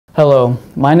Hello,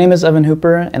 my name is Evan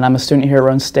Hooper and I'm a student here at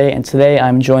Rowan State, and today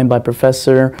I'm joined by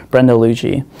Professor Brenda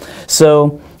Luggie.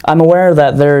 So I'm aware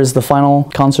that there's the final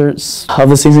concerts of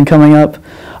the season coming up.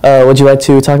 Would you like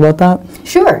to talk about that?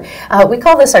 Sure. We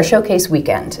call this our showcase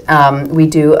weekend. We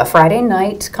do a Friday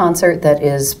night concert that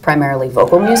is primarily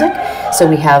vocal music. So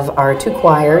we have our two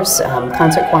choirs,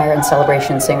 concert choir and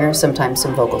celebration singers, sometimes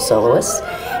some vocal soloists.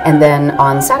 And then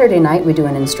on Saturday night we do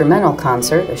an instrumental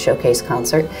concert, a showcase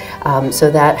concert.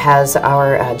 So that has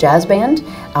our jazz band,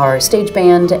 our stage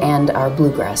band, and our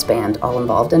bluegrass band all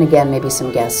involved. And again, maybe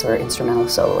some guests or instrumental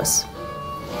soloists.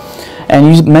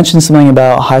 And you mentioned something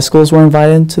about high schools were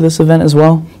invited to this event as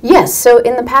well? Yes, so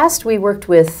in the past we worked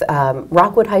with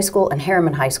Rockwood High School and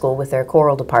Harriman High School with their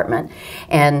choral department,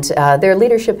 and their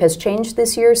leadership has changed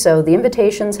this year, so the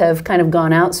invitations have kind of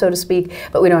gone out, so to speak,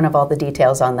 but we don't have all the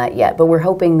details on that yet. But we're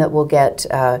hoping that we'll get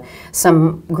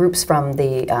some groups from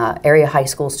the area high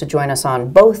schools to join us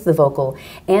on both the vocal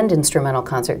and instrumental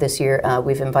concert this year.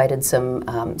 We've invited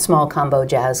some small combo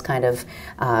jazz kind of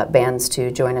bands to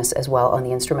join us as well on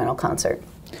the instrumental concert.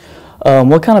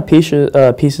 What kind of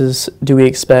pieces do we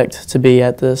expect to be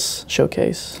at this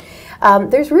showcase?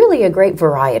 There's really a great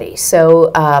variety.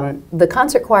 So the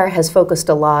concert choir has focused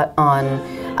a lot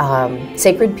on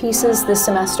sacred pieces this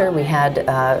semester. We had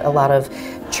a lot of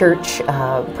church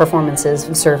performances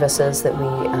and services that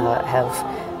we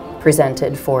have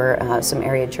presented for some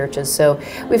area churches. So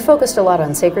we've focused a lot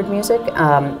on sacred music,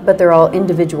 but they're all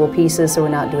individual pieces, so we're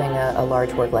not doing a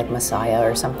large work like Messiah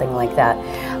or something like that.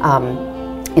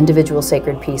 Individual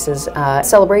sacred pieces.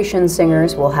 Celebration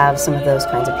singers will have some of those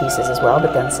kinds of pieces as well,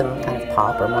 but then some kind of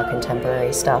pop or more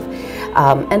contemporary stuff.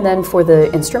 And then for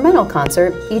the instrumental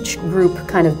concert, each group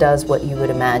kind of does what you would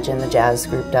imagine the jazz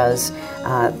group does,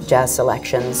 jazz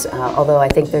selections, although I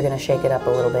think they're going to shake it up a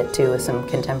little bit too with some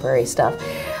contemporary stuff.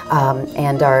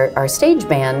 And our stage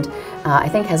band, I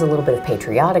think, has a little bit of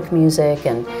patriotic music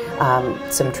and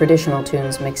some traditional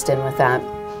tunes mixed in with that.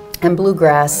 And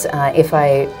bluegrass, if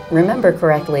I remember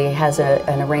correctly, has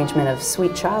an arrangement of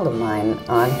Sweet Child of Mine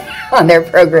on their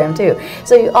program too.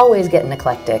 So you always get an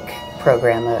eclectic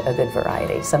program, a good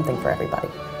variety, something for everybody.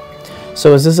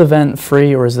 So is this event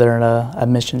free or is there an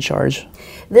admission charge?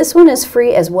 This one is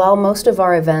free as well. Most of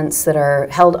our events that are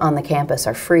held on the campus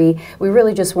are free. We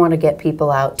really just want to get people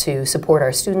out to support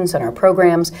our students and our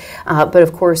programs. But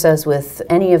of course, as with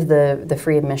any of the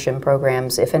free admission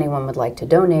programs, if anyone would like to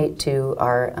donate to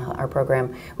our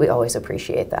program, we always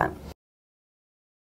appreciate that.